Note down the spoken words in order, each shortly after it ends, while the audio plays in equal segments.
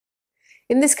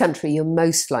In this country, you're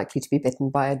most likely to be bitten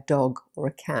by a dog or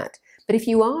a cat. But if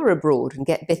you are abroad and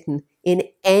get bitten in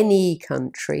any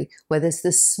country where there's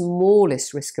the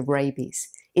smallest risk of rabies,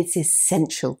 it's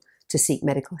essential to seek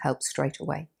medical help straight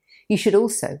away. You should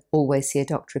also always see a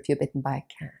doctor if you're bitten by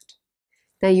a cat.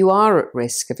 Now, you are at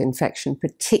risk of infection,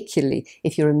 particularly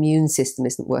if your immune system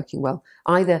isn't working well,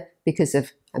 either because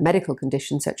of a medical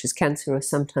condition such as cancer or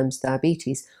sometimes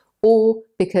diabetes, or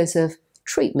because of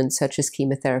treatments such as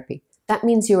chemotherapy. That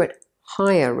means you're at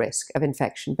higher risk of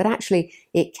infection, but actually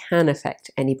it can affect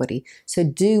anybody. So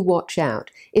do watch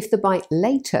out. If the bite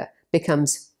later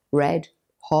becomes red,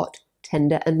 hot,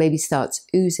 tender, and maybe starts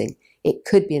oozing, it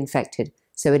could be infected.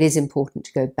 So it is important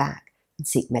to go back and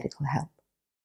seek medical help.